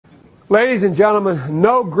Ladies and gentlemen,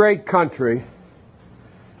 no great country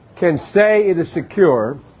can say it is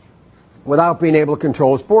secure without being able to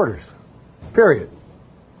control its borders. Period.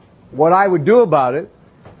 What I would do about it,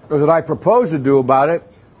 or what I proposed to do about it,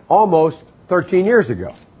 almost 13 years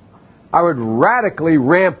ago. I would radically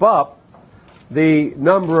ramp up the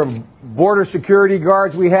number of border security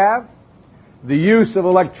guards we have, the use of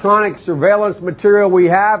electronic surveillance material we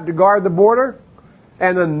have to guard the border,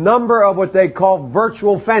 and the number of what they call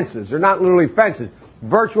virtual fences. They're not literally fences.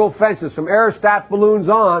 Virtual fences from aerostat balloons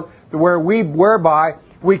on to whereby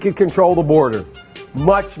we can control the border.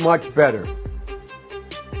 Much, much better.